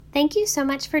Thank you so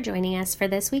much for joining us for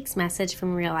this week's message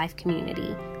from Real Life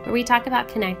Community, where we talk about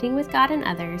connecting with God and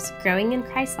others, growing in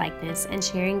Christ-likeness, and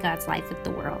sharing God's life with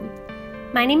the world.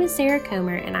 My name is Sarah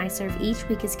Comer, and I serve each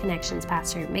week as Connections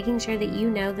Pastor, making sure that you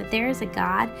know that there is a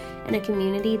God and a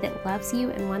community that loves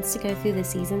you and wants to go through the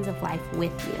seasons of life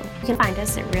with you. You can find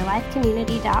us at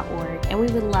reallifecommunity.org, and we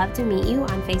would love to meet you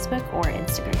on Facebook or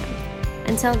Instagram.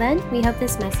 Until then, we hope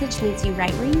this message meets you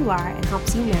right where you are and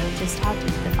helps you know just how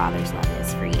deep the Father's love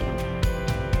is for you.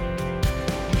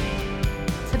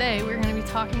 Today, we're going to be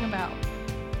talking about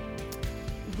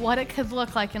what it could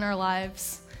look like in our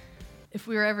lives if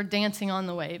we were ever dancing on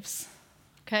the waves,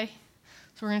 okay?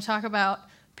 So we're going to talk about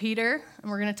Peter,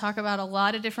 and we're going to talk about a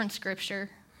lot of different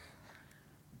scripture.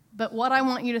 But what I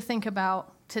want you to think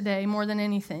about today, more than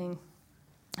anything,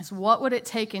 is what would it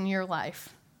take in your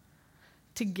life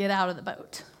to get out of the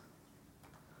boat?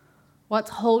 What's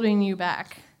holding you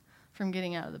back from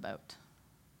getting out of the boat?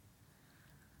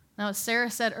 Now, as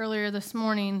Sarah said earlier this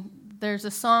morning, there's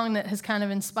a song that has kind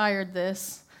of inspired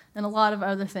this and a lot of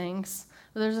other things.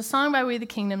 But there's a song by We the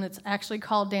Kingdom that's actually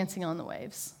called Dancing on the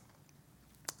Waves.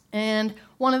 And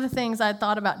one of the things I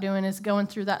thought about doing is going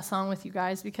through that song with you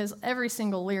guys, because every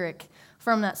single lyric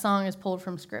from that song is pulled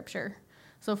from Scripture.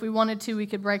 So if we wanted to, we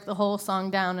could break the whole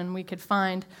song down and we could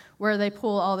find where they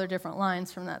pull all their different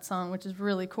lines from that song, which is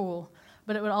really cool.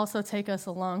 But it would also take us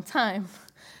a long time.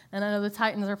 And I know the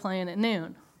Titans are playing at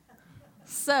noon.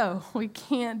 So we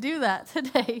can't do that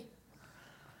today.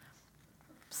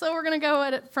 So we're going to go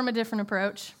at it from a different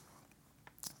approach.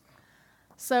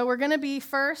 So we're going to be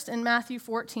first in Matthew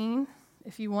 14,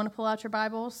 if you want to pull out your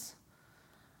Bibles.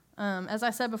 As I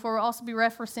said before, we'll also be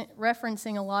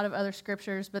referencing a lot of other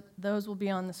scriptures, but those will be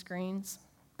on the screens.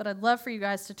 But I'd love for you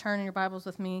guys to turn in your Bibles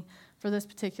with me for this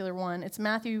particular one. It's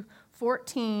Matthew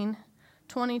 14,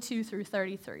 22 through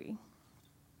 33.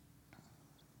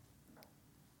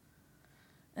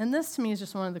 And this, to me, is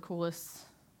just one of the coolest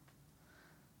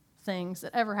things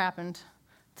that ever happened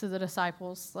to the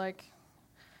disciples. Like,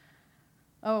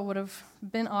 oh, it would have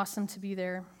been awesome to be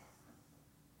there.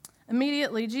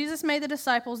 Immediately, Jesus made the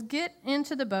disciples get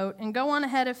into the boat and go on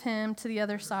ahead of him to the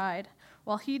other side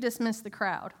while he dismissed the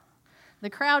crowd. The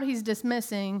crowd he's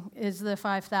dismissing is the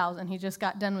 5,000. He just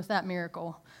got done with that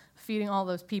miracle, feeding all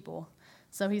those people.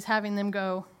 So he's having them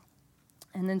go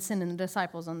and then sending the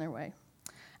disciples on their way.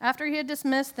 After he had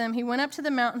dismissed them, he went up to the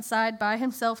mountainside by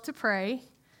himself to pray,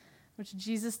 which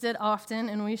Jesus did often,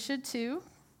 and we should too.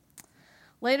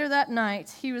 Later that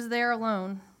night, he was there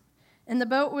alone, and the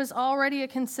boat was already a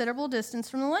considerable distance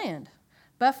from the land,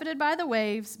 buffeted by the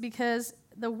waves because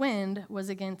the wind was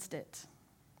against it.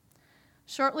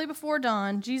 Shortly before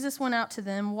dawn, Jesus went out to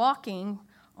them, walking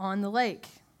on the lake.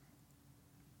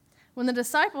 When the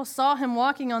disciples saw him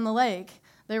walking on the lake,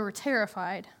 they were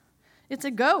terrified. "It's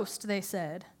a ghost," they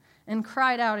said, and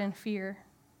cried out in fear.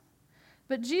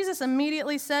 But Jesus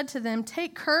immediately said to them,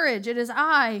 "Take courage, it is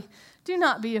I. Do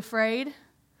not be afraid."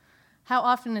 How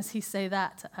often does he say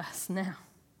that to us now?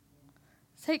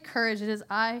 Take courage, it is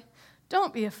I.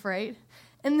 Don't be afraid.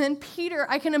 And then Peter,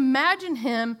 I can imagine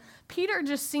him. Peter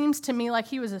just seems to me like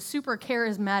he was a super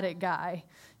charismatic guy.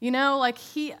 You know, like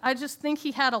I just think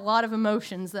he had a lot of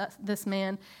emotions, this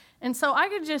man. And so I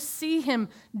could just see him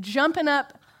jumping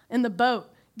up in the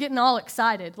boat, getting all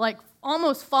excited, like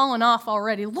almost falling off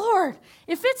already. "Lord,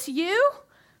 if it's you,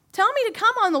 tell me to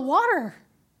come on the water."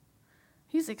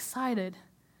 He's excited.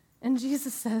 And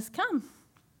Jesus says, "Come."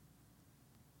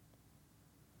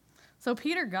 So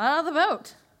Peter got out of the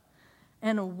boat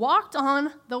and walked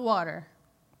on the water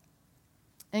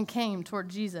and came toward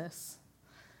Jesus.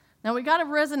 Now we got to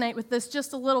resonate with this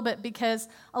just a little bit, because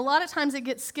a lot of times it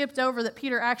gets skipped over that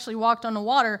Peter actually walked on the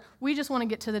water. We just want to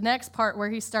get to the next part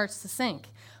where he starts to sink.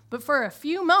 But for a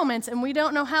few moments, and we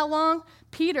don't know how long,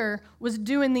 Peter was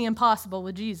doing the impossible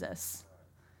with Jesus.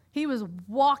 He was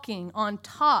walking on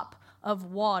top of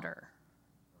water.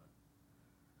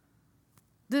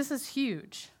 This is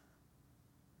huge.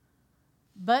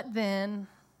 But then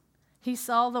he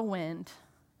saw the wind,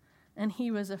 and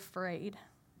he was afraid.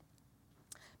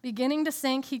 Beginning to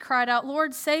sink, he cried out,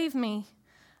 "Lord, save me."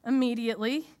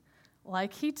 Immediately,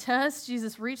 like he does,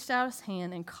 Jesus reached out his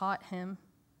hand and caught him.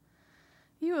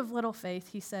 "You have little faith,"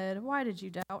 he said. "Why did you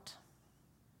doubt?"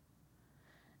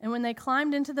 And when they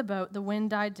climbed into the boat, the wind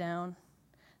died down.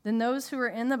 Then those who were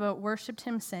in the boat worshipped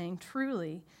him, saying,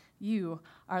 "Truly, you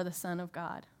are the Son of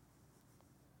God."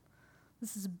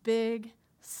 This is big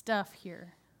stuff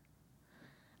here.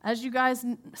 As you guys,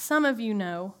 some of you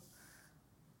know,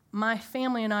 my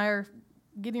family and I are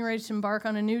getting ready to embark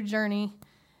on a new journey,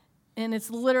 and it's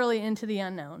literally into the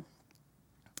unknown.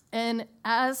 And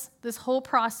as this whole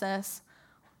process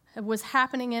was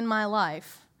happening in my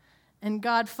life, and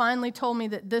God finally told me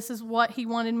that this is what he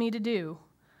wanted me to do,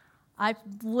 I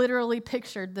literally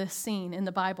pictured this scene in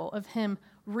the Bible of him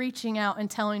reaching out and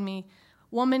telling me,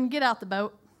 woman, get out the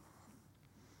boat.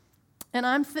 And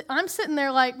I'm sitting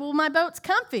there like, well, my boat's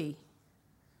comfy,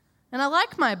 and I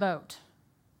like my boat.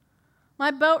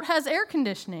 My boat has air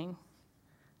conditioning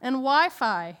and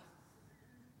Wi-Fi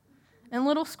and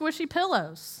little squishy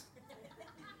pillows.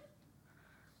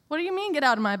 What do you mean, get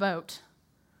out of my boat?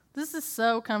 This is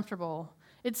so comfortable.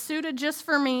 It's suited just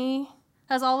for me,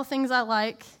 has all the things I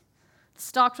like, it's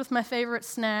stocked with my favorite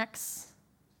snacks.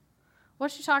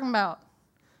 What's she talking about?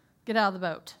 Get out of the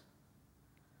boat.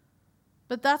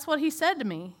 But that's what he said to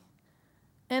me.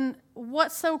 And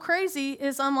what's so crazy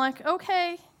is I'm like,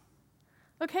 okay,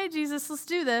 Jesus, let's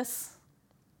do this.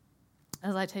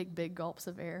 As I take big gulps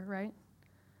of air, right?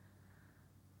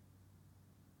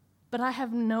 But I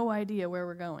have no idea where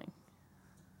we're going.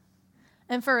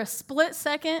 And for a split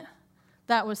second,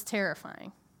 that was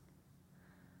terrifying.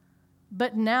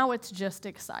 But now it's just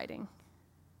exciting.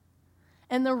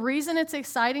 And the reason it's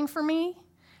exciting for me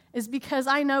is because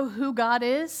I know who God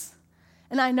is,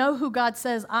 and I know who God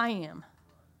says I am.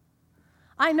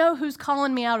 I know who's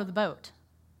calling me out of the boat.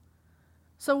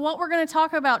 So what we're going to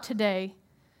talk about today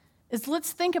is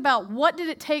let's think about, what did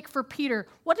it take for Peter?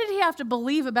 What did he have to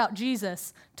believe about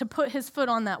Jesus to put his foot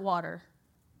on that water?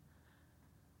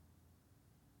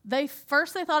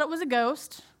 First they thought it was a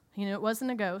ghost. He knew it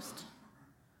wasn't a ghost.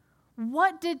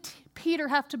 What did Peter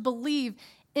have to believe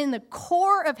in the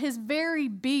core of his very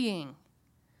being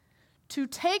to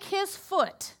take his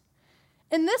foot?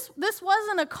 And this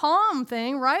wasn't a calm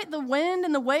thing, right? The wind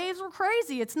and the waves were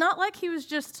crazy. It's not like he was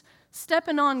just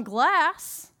stepping on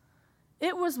glass.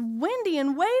 It was windy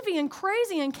and wavy and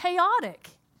crazy and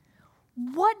chaotic.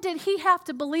 What did he have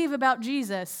to believe about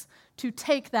Jesus to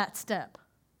take that step?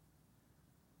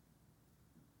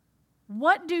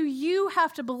 What do you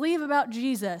have to believe about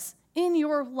Jesus in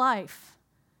your life,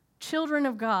 children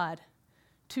of God,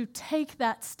 to take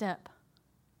that step?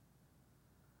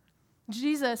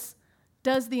 Jesus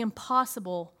does the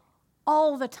impossible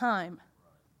all the time.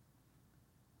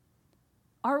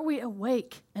 Are we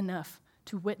awake enough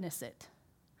to witness it?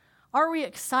 Are we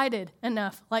excited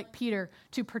enough, like Peter,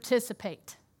 to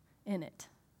participate in it?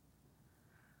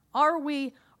 Are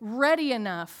we ready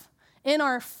enough in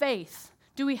our faith?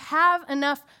 Do we have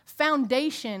enough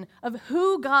foundation of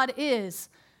who God is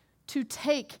to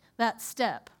take that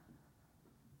step?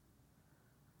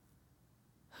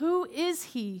 Who is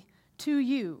he to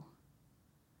you?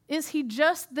 Is he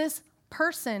just this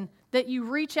person that you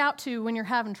reach out to when you're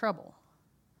having trouble?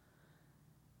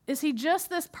 Is he just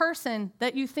this person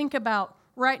that you think about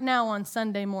right now on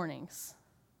Sunday mornings?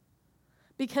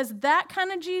 Because that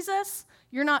kind of Jesus,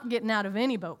 you're not getting out of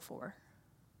any boat for.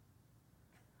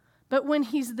 But when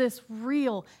he's this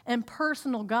real and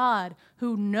personal God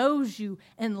who knows you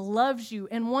and loves you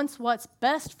and wants what's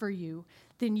best for you,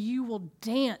 then you will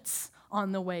dance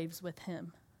on the waves with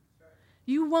him.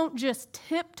 You won't just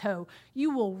tiptoe.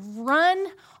 You will run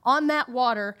on that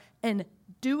water and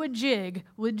do a jig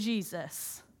with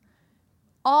Jesus,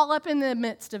 all up in the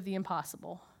midst of the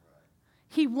impossible.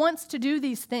 He wants to do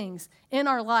these things in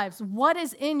our lives. What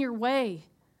is in your way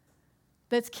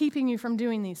that's keeping you from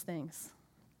doing these things?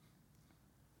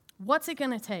 What's it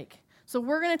going to take? So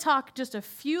we're going to talk just a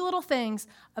few little things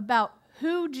about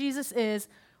who Jesus is,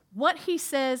 what he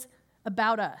says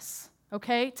about us,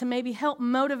 okay, to maybe help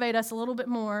motivate us a little bit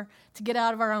more to get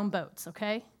out of our own boats,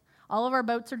 okay? All of our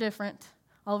boats are different.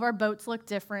 All of our boats look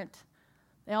different.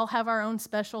 They all have our own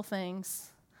special things.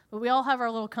 But we all have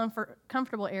our little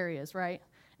comfortable areas, right?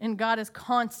 And God is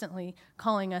constantly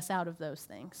calling us out of those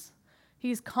things.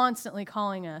 He's constantly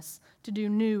calling us to do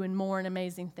new and more and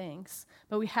amazing things.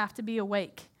 But we have to be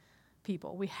awake,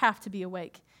 people. We have to be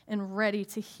awake and ready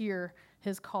to hear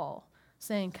his call,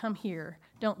 saying, come here,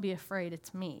 don't be afraid,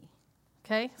 it's me.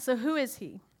 Okay, so who is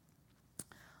he?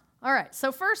 All right,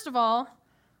 so first of all,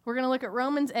 we're going to look at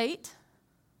Romans 8,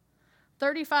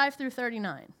 35 through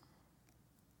 39.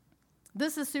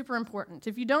 This is super important.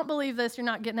 If you don't believe this, you're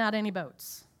not getting out any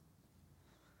boats.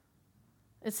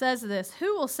 It says this: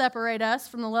 who will separate us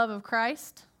from the love of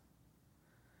Christ?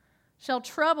 Shall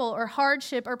trouble or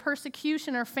hardship or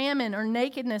persecution or famine or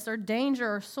nakedness or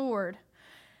danger or sword?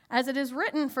 As it is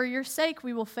written, for your sake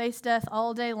we will face death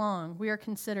all day long. We are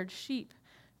considered sheep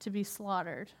to be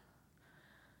slaughtered.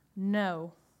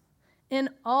 No. In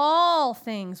all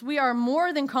things we are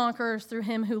more than conquerors through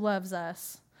him who loves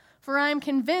us. For I am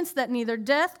convinced that neither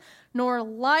death nor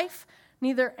life,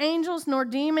 neither angels nor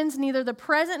demons, neither the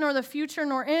present nor the future,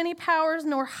 nor any powers,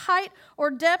 nor height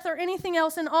or depth or anything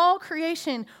else in all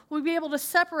creation will be able to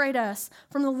separate us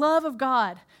from the love of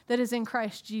God that is in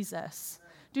Christ Jesus.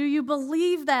 Do you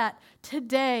believe that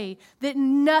today, that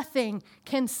nothing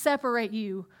can separate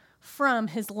you from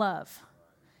his love?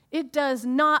 It does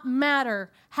not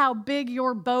matter how big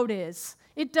your boat is.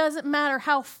 It doesn't matter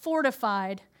how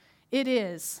fortified it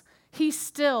is. He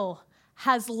still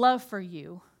has love for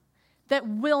you that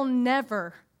will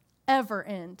never, ever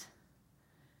end.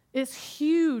 It's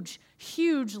huge,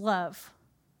 huge love.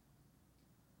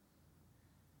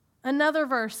 Another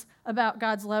verse about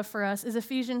God's love for us is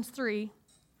Ephesians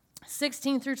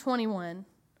 3:16 through 21.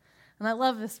 And I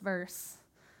love this verse.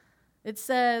 It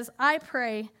says, I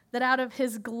pray that out of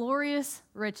his glorious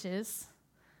riches,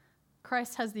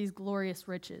 Christ has these glorious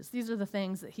riches. These are the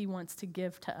things that he wants to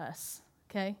give to us,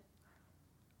 okay?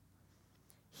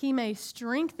 He may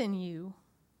strengthen you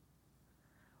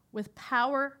with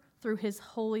power through his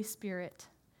Holy Spirit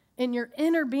in your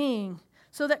inner being,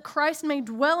 so that Christ may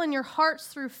dwell in your hearts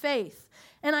through faith.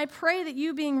 And I pray that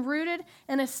you, being rooted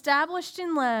and established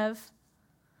in love,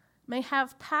 may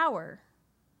have power,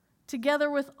 together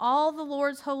with all the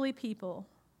Lord's holy people,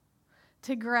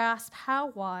 to grasp how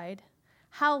wide,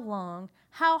 how long,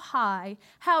 how high,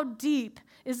 how deep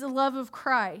is the love of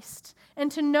Christ,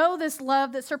 and to know this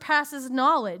love that surpasses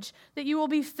knowledge, that you will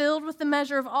be filled with the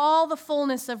measure of all the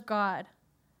fullness of God.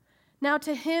 Now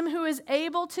to him who is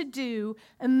able to do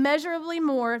immeasurably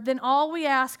more than all we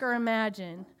ask or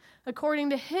imagine, according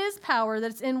to his power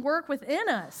that's in work within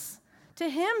us, to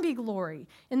him be glory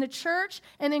in the church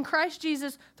and in Christ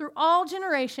Jesus through all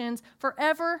generations,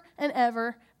 forever and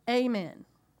ever. Amen.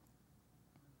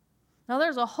 Now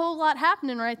there's a whole lot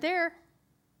happening right there.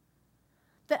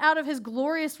 That out of his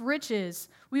glorious riches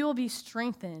we will be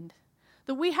strengthened.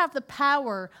 That we have the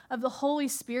power of the Holy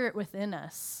Spirit within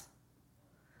us.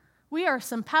 We are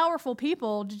some powerful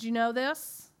people. Did you know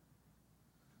this?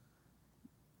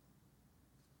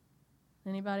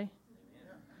 Anybody?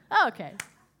 Oh, okay.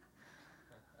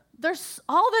 There's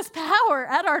all this power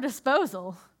at our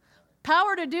disposal.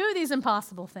 Power to do these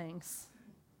impossible things.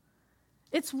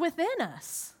 It's within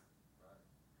us.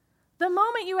 The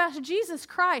moment you ask Jesus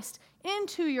Christ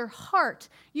into your heart,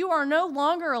 you are no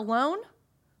longer alone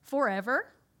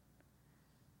forever.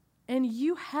 And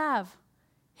you have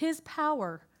his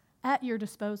power at your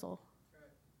disposal.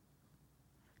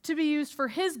 To be used for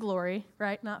his glory,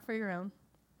 right? Not for your own.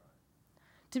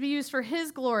 To be used for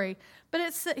his glory. But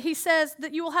he says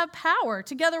that you will have power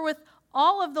together with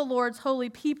all of the Lord's holy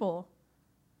people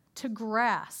to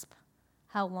grasp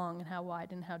how long and how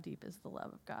wide and how deep is the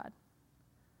love of God.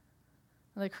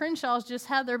 The Crenshaws just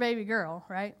had their baby girl,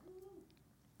 right?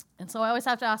 And so I always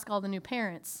have to ask all the new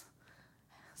parents,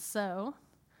 so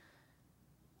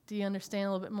do you understand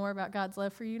a little bit more about God's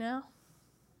love for you now?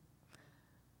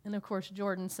 And of course,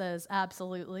 Jordan says,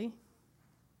 absolutely.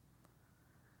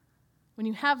 When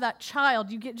you have that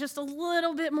child, you get just a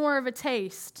little bit more of a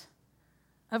taste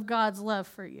of God's love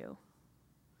for you.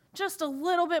 Just a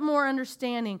little bit more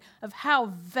understanding of how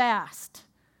vast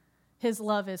his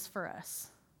love is for us.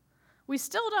 We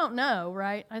still don't know,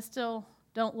 right? I still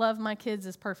don't love my kids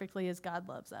as perfectly as God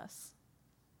loves us.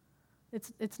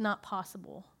 It's not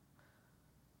possible.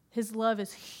 His love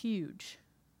is huge.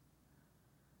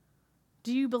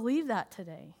 Do you believe that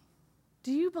today?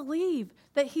 Do you believe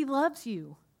that he loves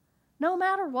you no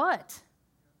matter what?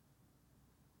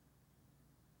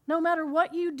 No matter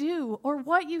what you do or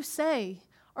what you say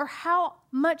or how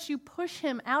much you push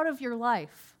him out of your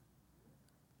life,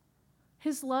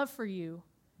 his love for you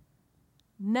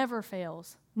never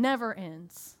fails, never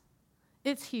ends.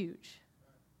 It's huge.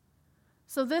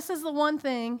 So this is the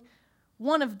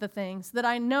one of the things that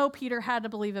I know Peter had to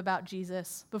believe about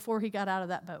Jesus before he got out of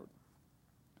that boat.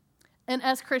 And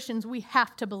as Christians, we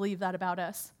have to believe that about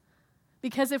us.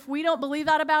 Because if we don't believe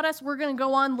that about us, we're going to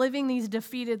go on living these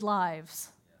defeated lives.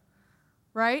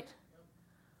 Right?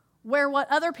 Where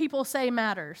what other people say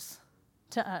matters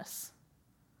to us.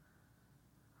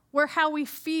 Where how we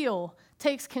feel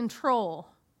takes control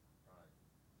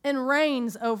and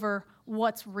reigns over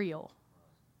what's real.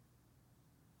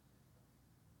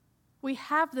 We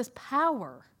have this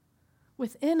power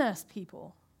within us,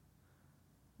 people.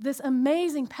 This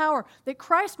amazing power that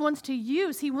Christ wants to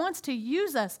use. He wants to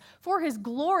use us for his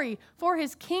glory, for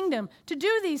his kingdom, to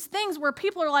do these things where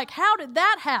people are like, how did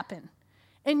that happen?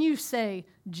 And you say,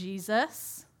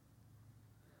 Jesus.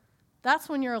 That's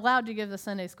when you're allowed to give the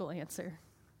Sunday school answer.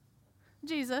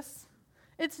 Jesus.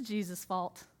 It's Jesus'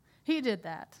 fault. He did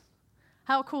that.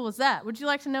 How cool is that? Would you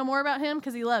like to know more about him?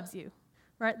 Because he loves you.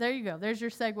 Right, there you go. There's your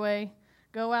segue.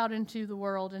 Go out into the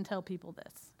world and tell people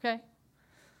this, okay?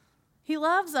 He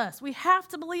loves us. We have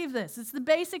to believe this. It's the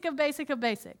basic of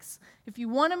basics. If you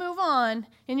want to move on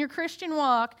in your Christian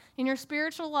walk, in your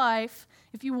spiritual life,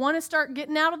 if you want to start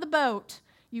getting out of the boat,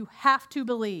 you have to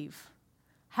believe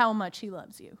how much he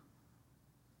loves you.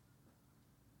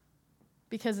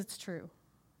 Because it's true.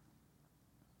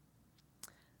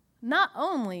 Not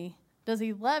only does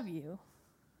he love you,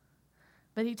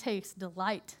 but he takes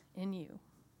delight in you.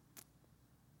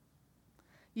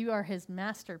 You are his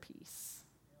masterpiece.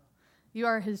 You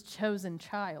are his chosen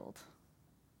child.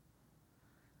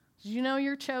 Did you know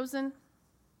you're chosen?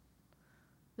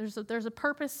 There's a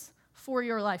purpose for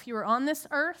your life. You are on this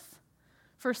earth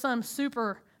for some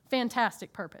super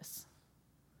fantastic purpose.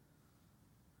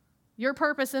 Your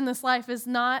purpose in this life is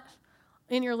not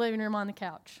in your living room on the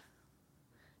couch.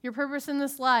 Your purpose in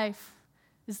this life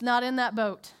is not in that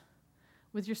boat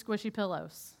with your squishy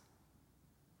pillows.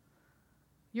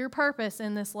 Your purpose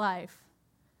in this life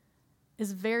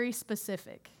is very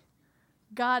specific.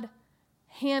 God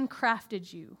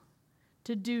handcrafted you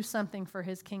to do something for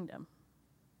his kingdom.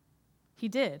 He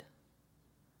did.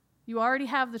 You already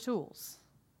have the tools.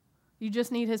 You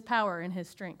just need his power and his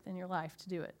strength in your life to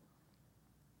do it.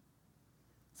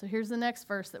 So here's the next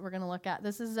verse that we're going to look at.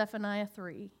 This is Zephaniah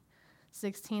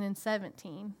 3:16 and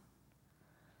 17.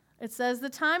 It says, "The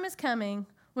time is coming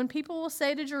when people will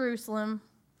say to Jerusalem,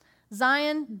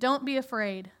 'Zion, don't be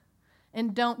afraid,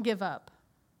 and don't give up.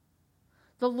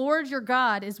 The Lord your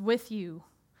God is with you.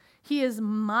 He is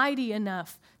mighty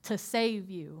enough to save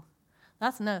you.'"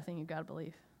 That's another thing you've got to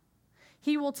believe.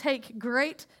 "He will take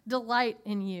great delight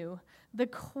in you. The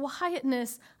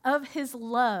quietness of his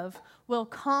love will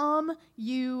calm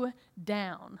you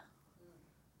down.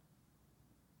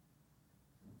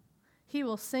 He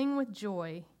will sing with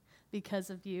joy because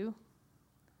of you."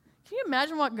 Can you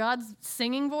imagine what God's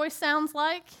singing voice sounds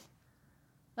like?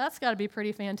 That's got to be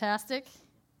pretty fantastic.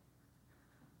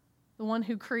 The one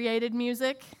who created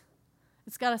music,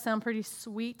 it's got to sound pretty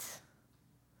sweet.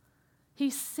 He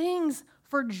sings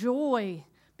for joy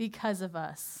because of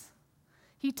us.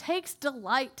 He takes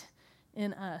delight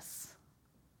in us.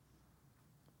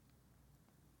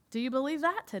 Do you believe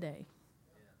that today?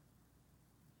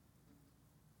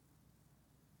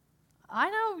 I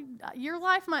know your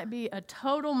life might be a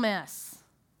total mess.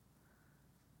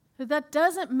 But that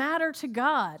doesn't matter to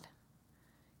God.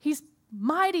 He's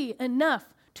mighty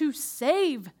enough to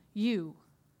save you.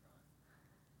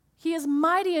 He is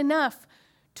mighty enough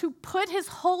to put his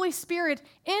Holy Spirit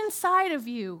inside of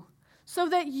you so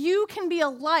that you can be a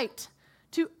light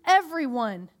to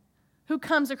everyone who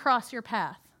comes across your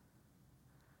path.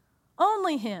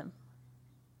 Only him.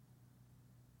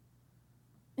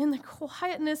 In the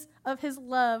quietness of his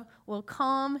love will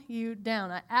calm you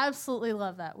down. I absolutely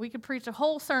love that. We could preach a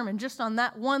whole sermon just on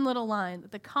that one little line,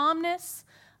 that the calmness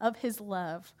of his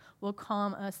love will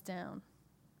calm us down.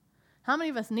 How many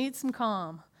of us need some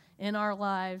calm in our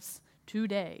lives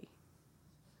today?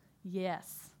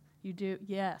 Yes, you do.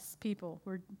 Yes, people.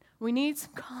 We need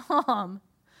some calm.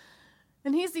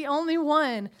 And he's the only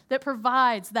one that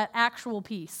provides that actual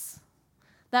peace.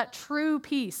 That true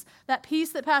peace, that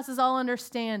peace that passes all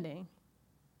understanding.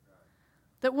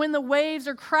 That when the waves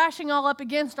are crashing all up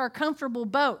against our comfortable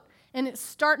boat and it's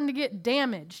starting to get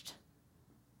damaged,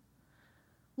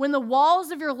 when the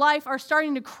walls of your life are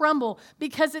starting to crumble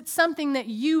because it's something that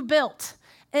you built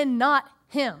and not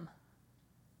him,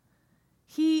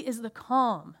 he is the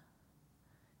calm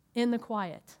in the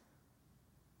quiet.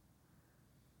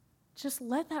 Just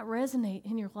let that resonate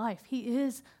in your life. He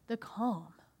is the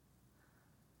calm.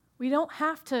 We don't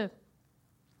have to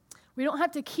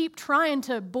keep trying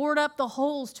to board up the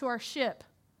holes to our ship.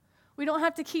 We don't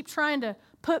have to keep trying to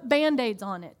put Band-Aids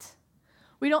on it.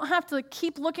 We don't have to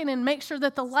keep looking and make sure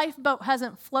that the lifeboat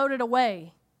hasn't floated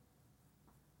away.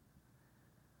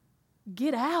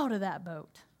 Get out of that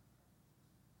boat.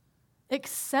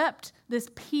 Accept this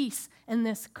peace and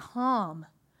this calm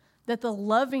that the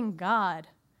loving God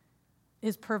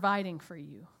is providing for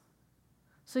you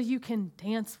so you can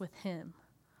dance with him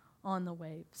on the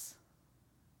waves.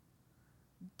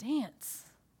 Dance.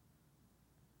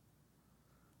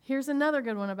 Here's another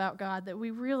good one about God that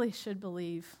we really should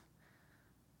believe.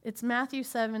 It's Matthew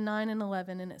 7:9 and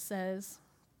 11, and it says,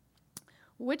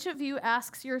 "Which of you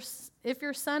if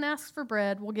your son asks for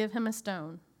bread, will give him a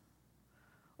stone?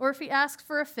 Or if he asks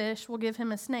for a fish, will give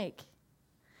him a snake?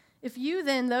 If you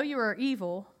then, though you are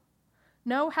evil,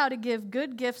 know how to give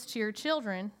good gifts to your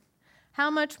children,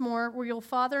 how much more will your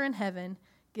Father in heaven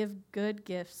give good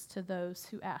gifts to those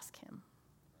who ask him?"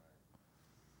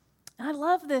 I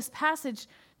love this passage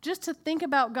just to think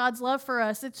about God's love for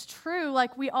us, it's true,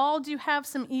 like we all do have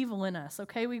some evil in us,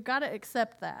 okay? We've got to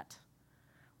accept that.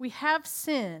 We have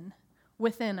sin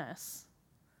within us.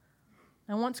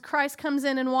 And once Christ comes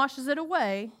in and washes it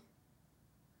away,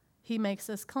 he makes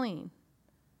us clean.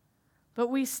 But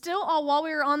we still all, while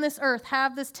we are on this earth,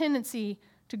 have this tendency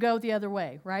to go the other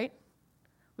way, right?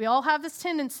 We all have this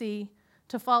tendency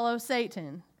to follow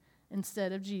Satan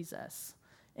instead of Jesus.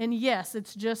 And yes,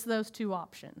 it's just those two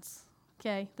options,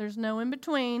 okay? There's no in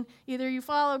between. Either you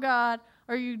follow God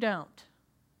or you don't.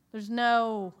 There's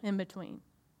no in between.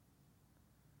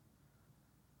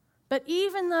 But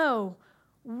even though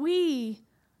we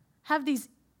have these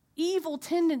evil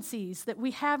tendencies that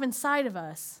we have inside of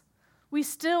us, we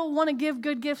still want to give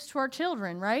good gifts to our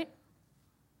children, right?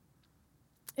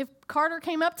 If Carter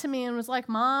came up to me and was like,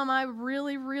 Mom, I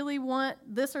really, really want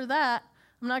this or that,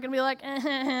 I'm not going to be like,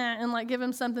 and like give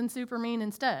him something super mean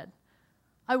instead.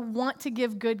 I want to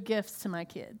give good gifts to my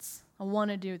kids. I want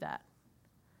to do that.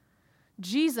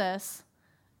 Jesus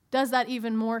does that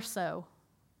even more so.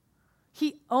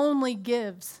 He only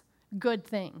gives good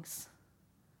things.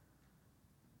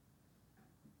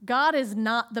 God is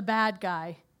not the bad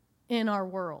guy in our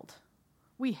world.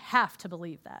 We have to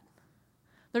believe that.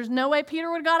 There's no way Peter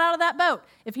would have got out of that boat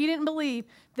if he didn't believe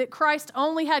that Christ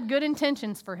only had good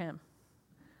intentions for him.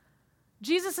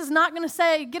 Jesus is not going to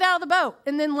say, get out of the boat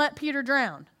and then let Peter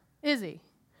drown, is he?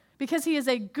 Because he is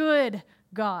a good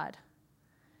God.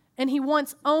 And he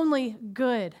wants only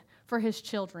good for his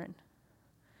children.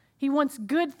 He wants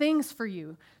good things for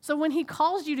you. So when he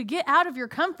calls you to get out of your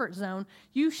comfort zone,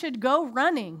 you should go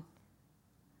running.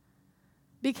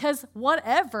 Because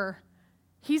whatever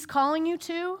he's calling you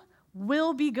to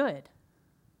will be good.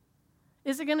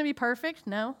 Is it going to be perfect?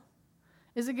 No.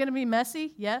 Is it going to be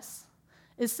messy? Yes.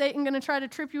 Is Satan going to try to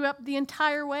trip you up the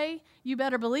entire way? You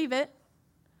better believe it.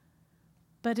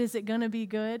 But is it going to be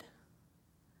good?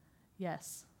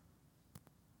 Yes.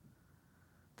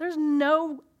 There's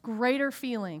no greater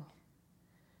feeling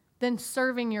than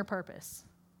serving your purpose.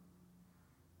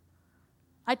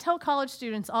 I tell college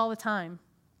students all the time,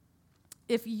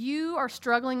 if you are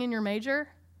struggling in your major,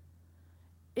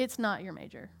 it's not your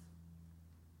major.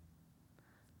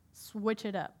 Switch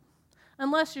it up.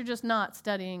 Unless you're just not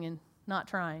studying and not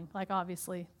trying. Like,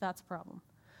 obviously, that's a problem.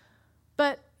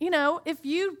 But, if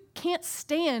you can't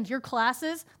stand your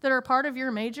classes that are a part of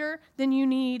your major, then you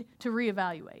need to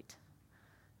reevaluate.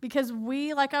 Because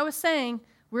we, like I was saying,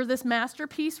 we're this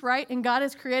masterpiece, right? And God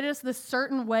has created us this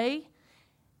certain way.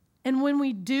 And when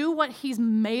we do what he's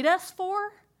made us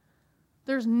for,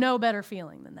 there's no better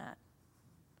feeling than that.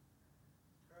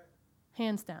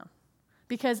 Hands down.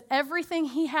 Because everything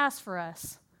he has for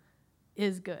us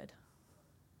is good.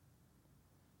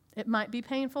 It might be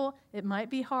painful. It might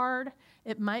be hard.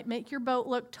 It might make your boat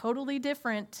look totally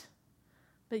different.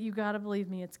 But you got to believe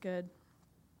me, it's good.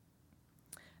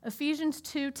 Ephesians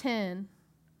 2:10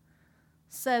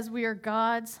 says we are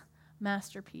God's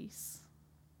masterpiece.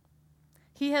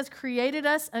 He has created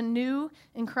us anew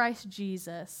in Christ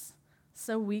Jesus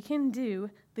so we can do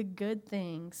the good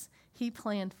things he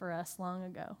planned for us long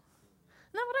ago.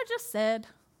 Isn't that what I just said?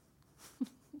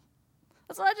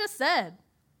 That's what I just said.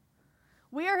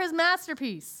 We are his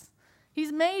masterpiece.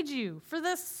 He's made you for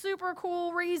this super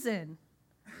cool reason.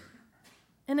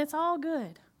 And it's all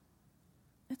good.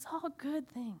 It's all good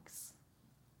things.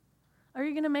 Are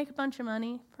you going to make a bunch of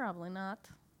money? Probably not.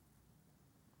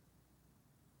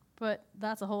 But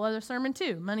that's a whole other sermon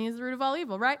too. Money is the root of all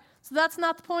evil, right? So that's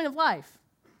not the point of life.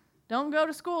 Don't go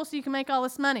to school so you can make all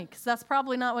this money, because that's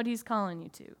probably not what he's calling you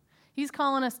to. He's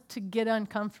calling us to get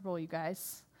uncomfortable, you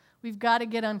guys. We've got to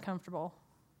get uncomfortable.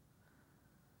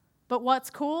 But what's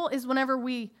cool is whenever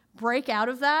we break out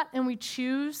of that and we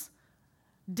choose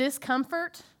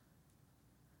discomfort,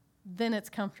 then it's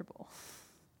comfortable.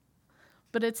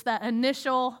 But it's that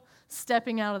initial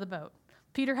stepping out of the boat.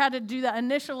 Peter had to do that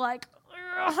initial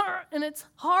and it's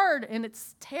hard and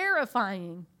it's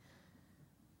terrifying.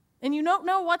 And you don't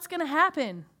know what's going to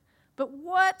happen. But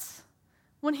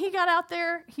when he got out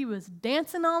there, he was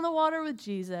dancing on the water with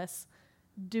Jesus,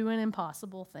 doing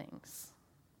impossible things.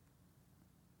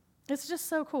 It's just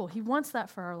so cool. He wants that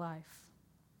for our life.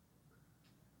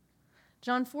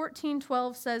 John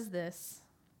 14:12 says this,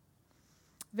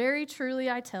 "Very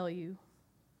truly I tell you,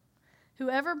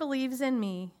 whoever believes in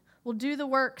me will do the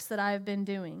works that I have been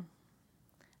doing,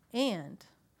 and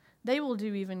they will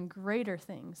do even greater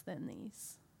things than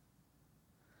these,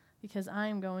 because I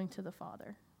am going to the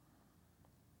Father."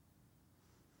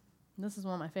 And this is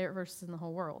one of my favorite verses in the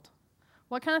whole world.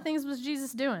 What kind of things was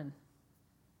Jesus doing?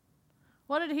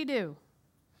 What did he do?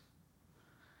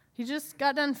 He just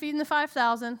got done feeding the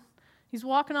 5,000. He's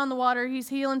walking on the water. He's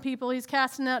healing people. He's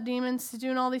casting out demons. He's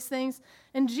doing all these things.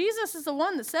 And Jesus is the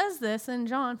one that says this in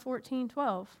John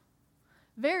 14:12.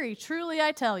 Very truly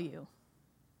I tell you,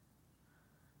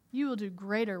 you will do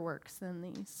greater works than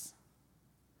these.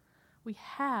 We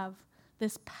have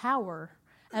this power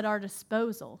at our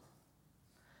disposal,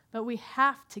 but we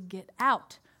have to get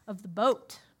out of the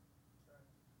boat.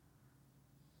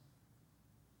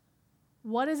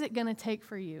 What is it going to take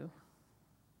for you,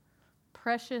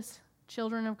 precious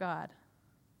children of God,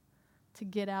 to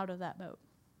get out of that boat?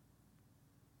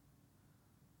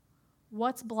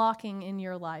 What's blocking in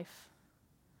your life?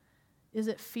 Is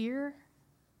it fear?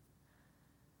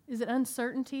 Is it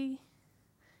uncertainty?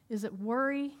 Is it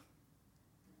worry?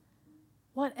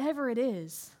 Whatever it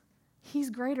is, He's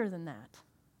greater than that.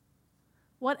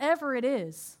 Whatever it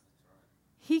is,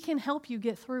 He can help you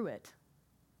get through it.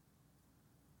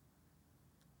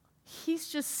 He's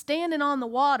just standing on the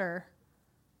water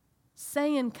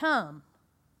saying, come.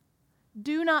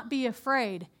 Do not be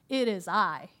afraid. It is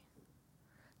I,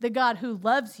 the God who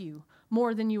loves you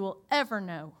more than you will ever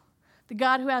know, the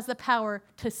God who has the power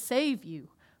to save you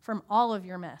from all of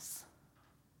your mess,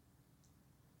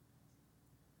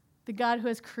 the God who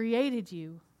has created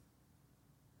you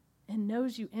and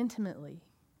knows you intimately.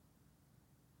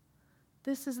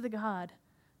 This is the God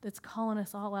that's calling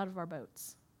us all out of our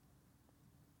boats.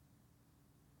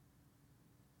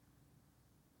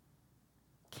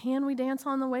 Can we dance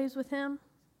on the waves with Him?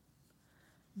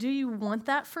 Do you want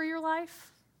that for your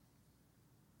life?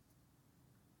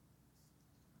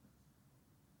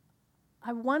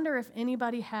 I wonder if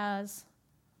anybody has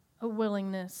a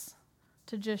willingness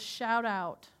to just shout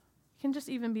out. It can just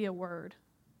even be a word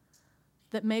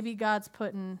that maybe God's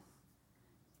putting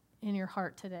in your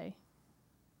heart today,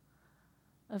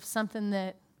 of something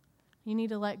that you need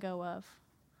to let go of,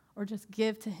 or just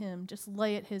give to Him, just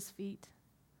lay at His feet.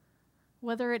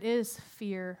 Whether it is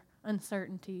fear,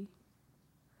 uncertainty,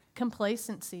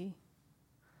 complacency.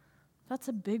 That's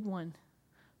a big one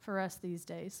for us these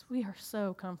days. We are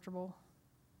so comfortable.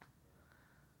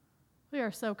 We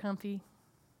are so comfy.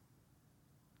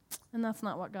 And that's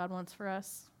not what God wants for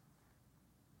us.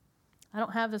 I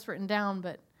don't have this written down,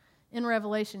 but in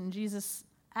Revelation, Jesus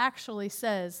actually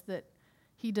says that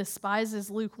He despises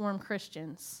lukewarm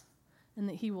Christians and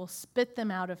that He will spit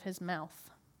them out of His mouth.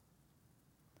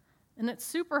 And it's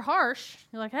super harsh.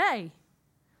 You're like, hey,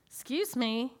 excuse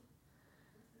me.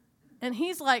 And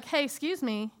He's like, hey, excuse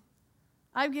me.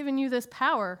 I've given you this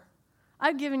power.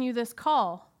 I've given you this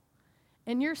call.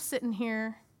 And you're sitting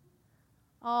here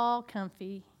all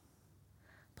comfy,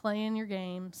 playing your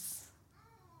games,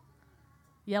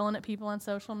 yelling at people on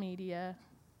social media,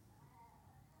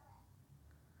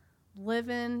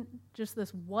 living just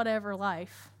this whatever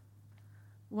life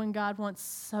when God wants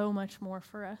so much more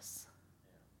for us.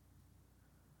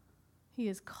 He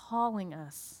is calling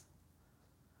us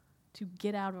to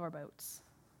get out of our boats.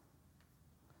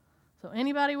 So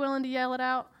anybody willing to yell it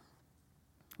out?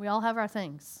 We all have our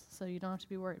things, so you don't have to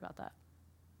be worried about that.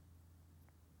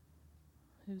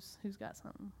 Who's got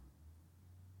something?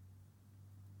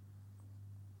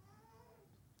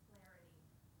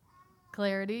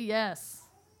 Clarity, yes.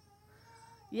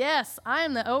 Yes, I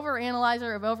am the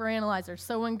overanalyzer of overanalyzers.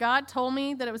 So when God told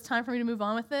me that it was time for me to move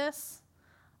on with this,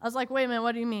 I was like, wait a minute,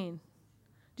 what do you mean?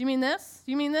 Do you mean this?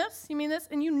 Do you mean this? You mean this?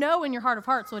 And you know in your heart of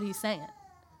hearts what He's saying.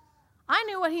 I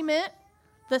knew what He meant.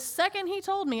 The second He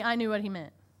told me, I knew what He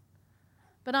meant.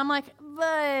 But I'm like,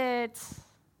 but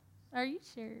are you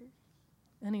sure?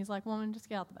 And He's like, woman, just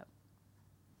get out the boat.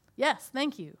 Yes,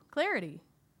 thank you. Clarity.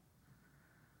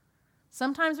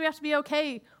 Sometimes we have to be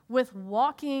okay with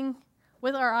walking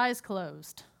with our eyes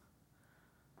closed,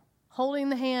 holding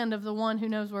the hand of the one who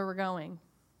knows where we're going,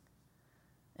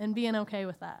 and being okay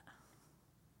with that.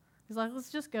 He's like, let's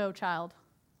just go, child.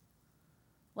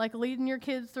 Like leading your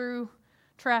kid through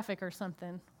traffic or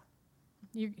something.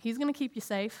 He's going to keep you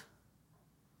safe.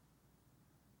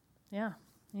 Yeah.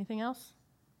 Anything else?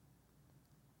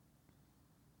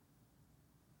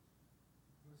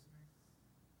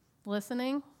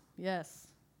 Listening? Yes.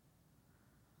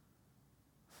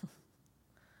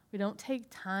 We don't take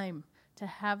time to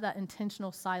have that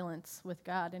intentional silence with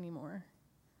God anymore.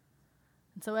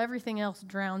 And so everything else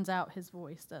drowns out His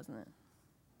voice, doesn't it?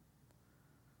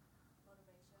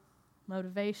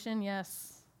 Motivation,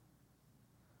 yes.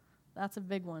 That's a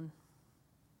big one.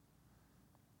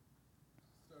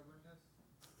 Stubbornness.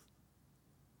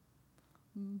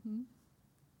 Mm-hmm.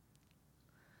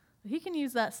 He can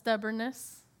use that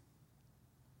stubbornness.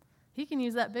 He can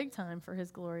use that big time for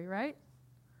His glory, right?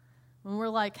 When we're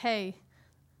like, hey,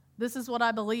 this is what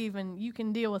I believe and you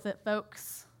can deal with it,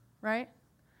 folks, right?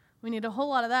 We need a whole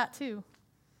lot of that too,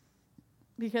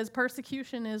 because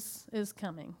persecution is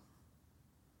coming.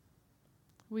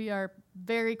 We are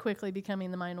very quickly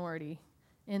becoming the minority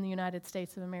in the United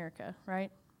States of America,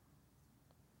 right?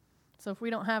 So if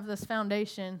we don't have this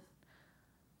foundation,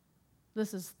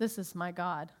 this is my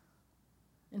God,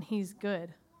 and he's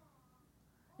good,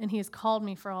 and he has called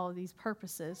me for all of these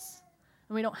purposes,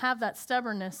 and we don't have that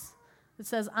stubbornness that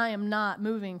says I am not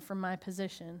moving from my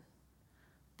position,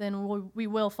 then we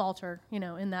will falter,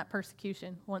 in that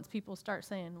persecution once people start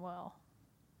saying, well,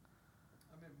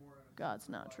 God's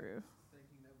not true.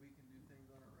 Thinking that we can do things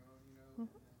on our own,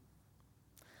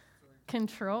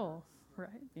 Control, right?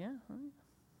 Yeah, right.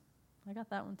 I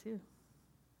got that one too.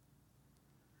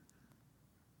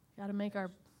 Got to make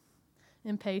our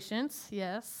impatience,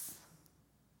 yes.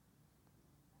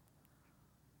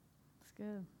 That's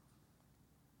good.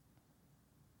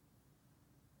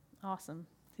 Awesome.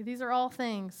 See, these are all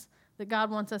things that God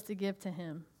wants us to give to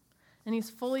him, and he's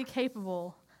fully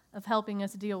capable of helping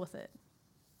us deal with it.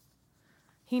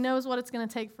 He knows what it's going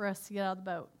to take for us to get out of the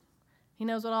boat. He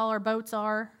knows what all our boats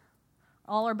are.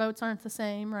 All our boats aren't the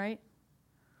same, right?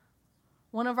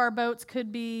 One of our boats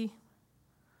could be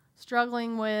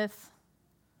struggling with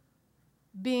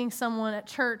being someone at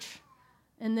church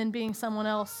and then being someone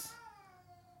else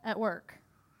at work,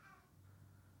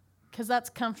 because that's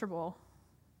comfortable.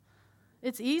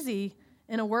 It's easy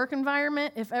in a work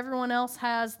environment if everyone else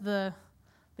has the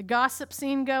gossip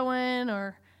scene going,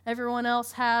 or everyone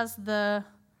else has the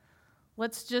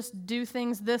let's just do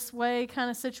things this way kind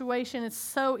of situation. It's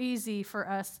so easy for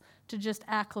us to just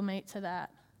acclimate to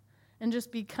that and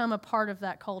just become a part of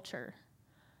that culture.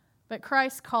 But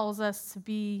Christ calls us to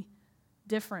be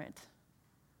different,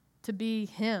 to be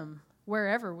him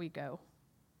wherever we go.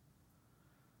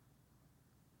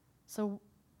 So,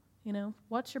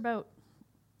 what's your boat?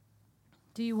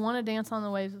 Do you want to dance on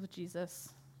the waves with Jesus?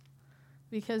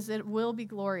 Because it will be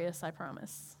glorious, I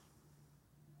promise.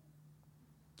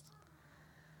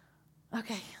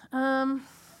 Okay. I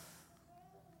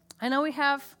know we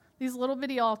have these little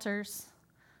bitty altars,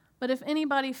 but if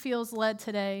anybody feels led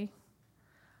today,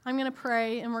 I'm going to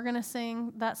pray and we're going to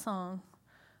sing that song.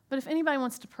 But if anybody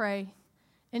wants to pray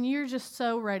and you're just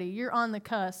so ready, you're on the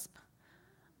cusp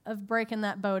of breaking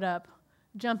that boat up,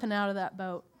 jumping out of that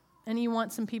boat, and you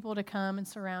want some people to come and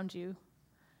surround you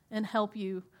and help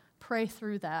you pray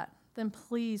through that, then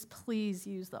please, please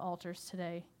use the altars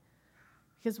today,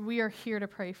 because we are here to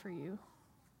pray for you.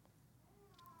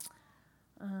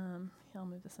 I'll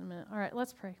move this in a minute. All right,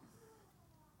 let's pray.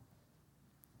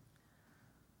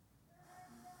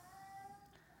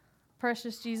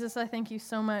 Precious Jesus, I thank you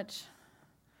so much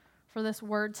for this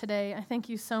word today. I thank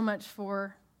you so much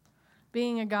for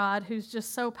being a God who's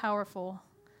just so powerful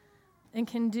and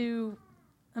can do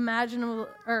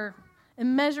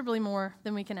immeasurably more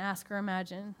than we can ask or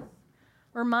imagine.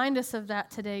 Remind us of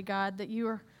that today, God, that you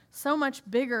are so much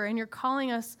bigger and you're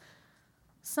calling us,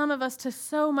 some of us, to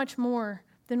so much more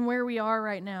than where we are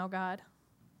right now, God.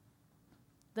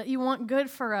 That you want good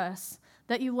for us,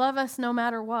 that you love us no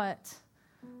matter what,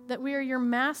 that we are your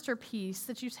masterpiece,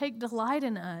 that you take delight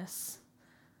in us.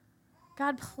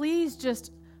 God, please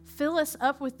just fill us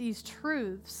up with these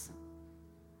truths.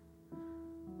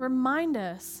 Remind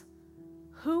us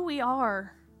who we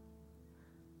are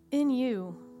in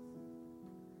you.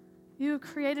 You have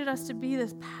created us to be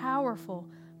this powerful,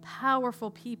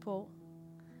 powerful people,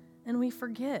 and we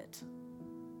forget.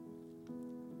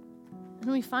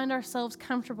 And we find ourselves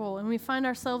comfortable, and we find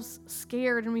ourselves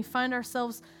scared, and we find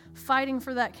ourselves fighting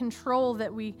for that control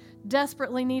that we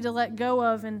desperately need to let go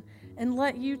of and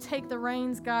let you take the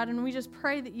reins, God. And we just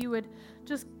pray that you would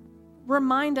just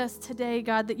remind us today,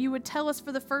 God, that you would tell us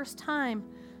for the first time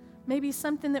maybe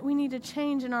something that we need to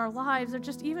change in our lives, or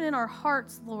just even in our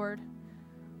hearts, Lord,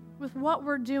 with what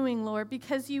we're doing, Lord,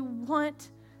 because you want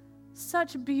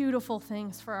such beautiful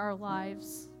things for our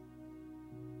lives.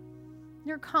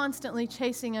 You're constantly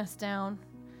chasing us down.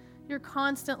 You're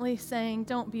constantly saying,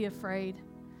 don't be afraid.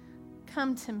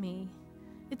 Come to me.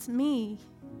 It's me.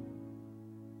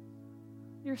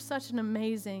 You're such an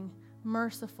amazing,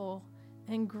 merciful,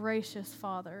 and gracious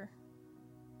Father.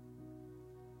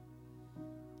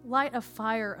 Light a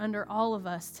fire under all of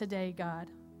us today, God.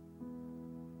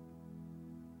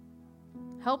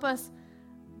 Help us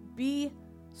be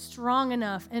strong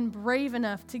enough and brave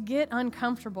enough to get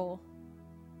uncomfortable,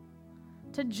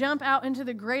 to jump out into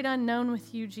the great unknown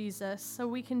with you, Jesus, so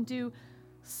we can do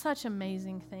such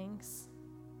amazing things.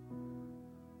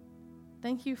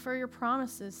 Thank you for your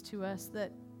promises to us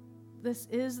that this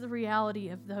is the reality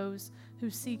of those who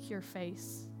seek your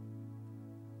face.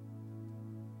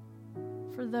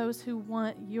 for those who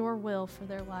want your will for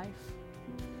their life.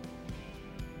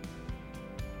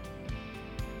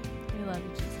 We love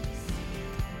you, Jesus.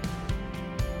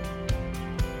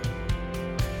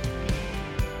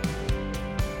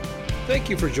 Thank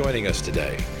you for joining us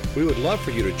today. We would love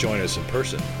for you to join us in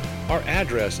person. Our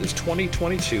address is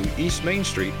 2022 East Main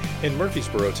Street in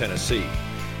Murfreesboro, Tennessee.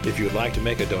 If you would like to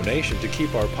make a donation to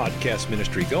keep our podcast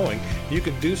ministry going, you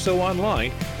can do so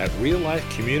online at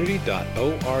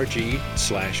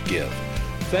reallifecommunity.org/give.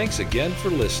 Thanks again for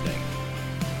listening.